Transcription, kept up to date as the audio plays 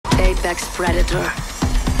Apex predator.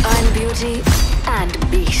 I'm beauty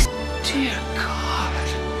and beast. Dear God,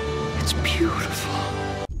 it's beautiful.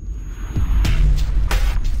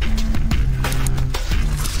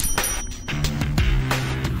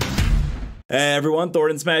 Hey everyone,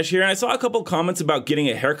 Thordan Smash here, and I saw a couple comments about getting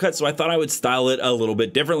a haircut, so I thought I would style it a little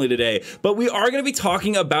bit differently today. But we are going to be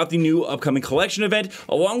talking about the new upcoming collection event,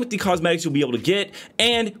 along with the cosmetics you'll be able to get,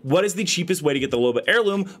 and what is the cheapest way to get the Loba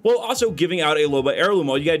Heirloom, while also giving out a Loba Heirloom.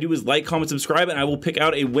 All you gotta do is like, comment, subscribe, and I will pick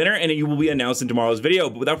out a winner, and you will be announced in tomorrow's video.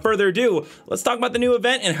 But without further ado, let's talk about the new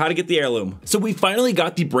event and how to get the heirloom. So we finally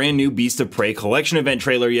got the brand new Beast of Prey collection event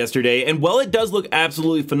trailer yesterday, and while it does look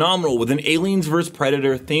absolutely phenomenal with an Aliens vs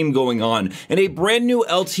Predator theme going on, and a brand new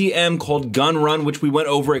LTM called Gun Run, which we went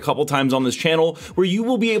over a couple times on this channel, where you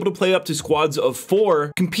will be able to play up to squads of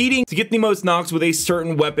 4, competing to get the most knocks with a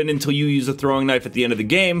certain weapon until you use a throwing knife at the end of the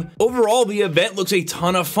game. Overall, the event looks a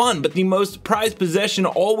ton of fun, but the most prized possession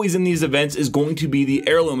always in these events is going to be the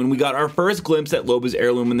heirloom, and we got our first glimpse at Loba's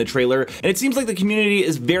heirloom in the trailer, and it seems like the community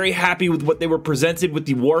is very happy with what they were presented with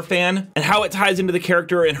the war fan, and how it ties into the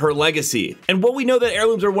character and her legacy. And while we know that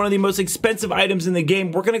heirlooms are one of the most expensive items in the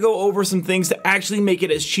game, we're gonna go over some things to actually make it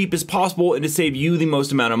as cheap as possible and to save you the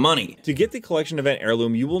most amount of money. To get the collection event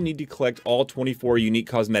heirloom, you will need to collect all 24 unique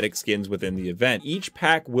cosmetic skins within the event. Each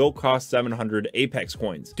pack will cost 700 Apex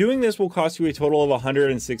coins. Doing this will cost you a total of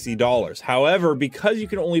 $160. However, because you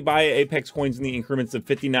can only buy Apex coins in the increments of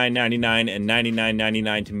 $59.99 and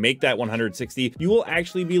 $99.99 to make that 160, you will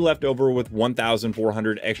actually be left over with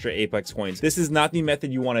 1,400 extra Apex coins. This is not the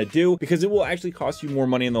method you want to do because it will actually cost you more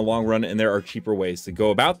money in the long run, and there are cheaper ways to go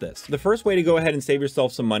about this. The first way to go ahead and save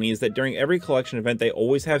yourself some money is that during every collection event, they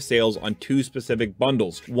always have sales on 2 specific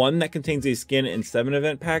bundles. One that contains a skin in 7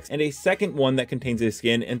 event packs, and a second one that contains a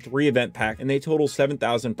skin in 3 event packs, and they total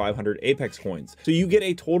 7,500 Apex coins. So you get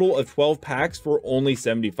a total of 12 packs for only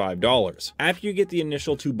 $75. After you get the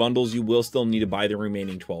initial 2 bundles, you will still need to buy the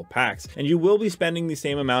remaining 12 packs, and you will be spending the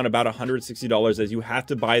same amount, about $160, as you have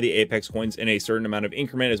to buy the Apex coins in a certain amount of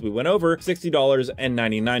increment, as we went over, $60 and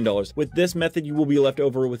 $99. With this method, you will be left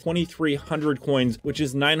over with 2,300 coins, which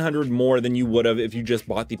is 900 more than you would have if you just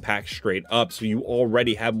bought the pack straight up, so you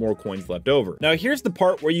already have more coins left over. Now here's the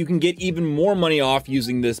part where you can get even more money off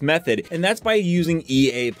using this method, and that's by using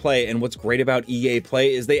EA Play. And what's great about EA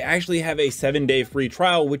Play is they actually have a 7-day free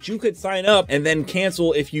trial, which you could sign up and then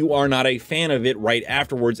cancel if you are not a fan of it right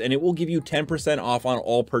afterwards, and it will give you 10% off on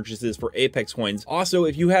all purchases for Apex coins. Also,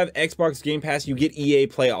 if you have Xbox Game Pass, you get EA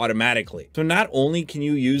Play automatically. So not only can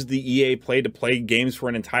you use the EA Play to play games for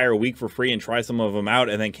an entire week for free and try some of them out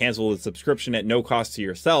and then cancel the subscription at no cost to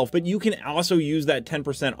yourself, but you can also use that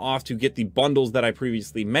 10% off to get the bundles that I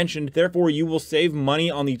previously mentioned. Therefore, you will save money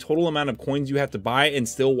on the total amount of coins you have to buy and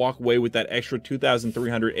still walk away with that extra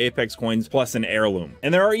 2,300 Apex coins plus an heirloom.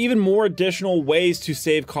 And there are even more additional ways to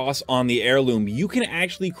save costs on the heirloom. You can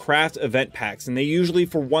actually craft event packs, and they usually,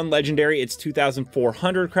 for one legendary, it's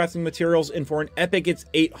 2,400 crafting materials, and for an epic, it's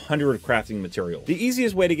 800 crafting materials. The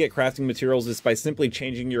easiest way to get crafting materials is by simply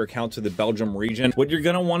changing your account to the Belgium region. What you're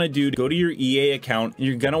gonna want to do, go to your EA account, and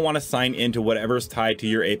you're gonna want to sign into whatever's tied to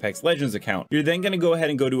your Apex Legends account. You're then gonna go ahead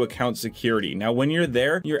and go to account security. Now, when you're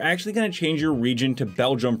there, you're actually gonna change your region to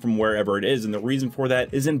Belgium from wherever it is, and the reason for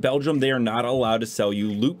that is in Belgium, they are not allowed to sell you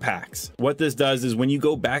loot packs. What this does is when you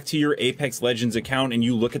go back to your Apex Legends account and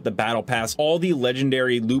you look at the battle pass, all the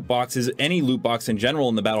legendary loot boxes, any loot box in general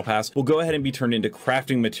in the battle pass, will go ahead and be turned into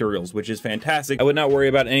crafting materials, which is fantastic. I would not worry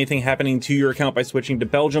about anything happening to your account by switching to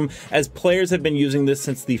Belgium, as players have been using this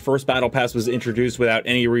since the first battle pass was introduced without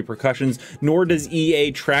any repercussions, nor does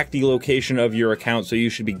EA track the location of your account, so you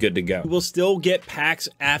should be good to go. You will still get packs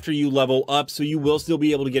after you level up, so you will still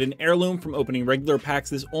be able to get an heirloom from opening regular packs.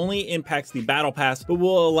 This only impacts the battle pass, but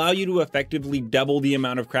will allow you to effectively double the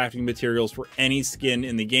amount of crafting materials for any skin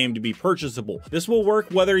in the game to be purchasable. This will work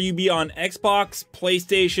whether you be on Xbox,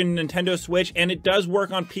 PlayStation, Nintendo Switch, and it does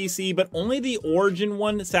work on PC, but only the Origin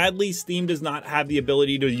one. Sadly, Steam does not have the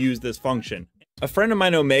ability to use this function. A friend of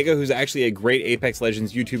mine, Omega, who's actually a great Apex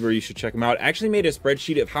Legends YouTuber, you should check him out, actually made a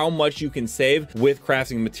spreadsheet of how much you can save with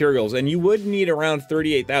crafting materials, and you would need around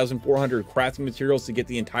 38,400 crafting materials to get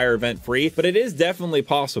the entire event free, but it is definitely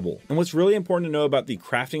possible. And what's really important to know about the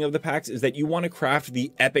crafting of the packs is that you want to craft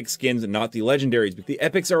the epic skins and not the legendaries. But the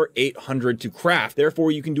epics are 800 to craft,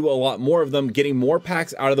 therefore you can do a lot more of them, getting more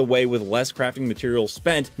packs out of the way with less crafting materials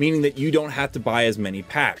spent, meaning that you don't have to buy as many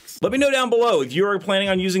packs. Let me know down below if you are planning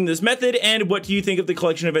on using this method, and what do you think of the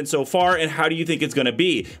collection event so far, and how do you think it's going to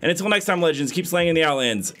be? And until next time, Legends, keep slaying in the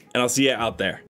Outlands, and I'll see you out there.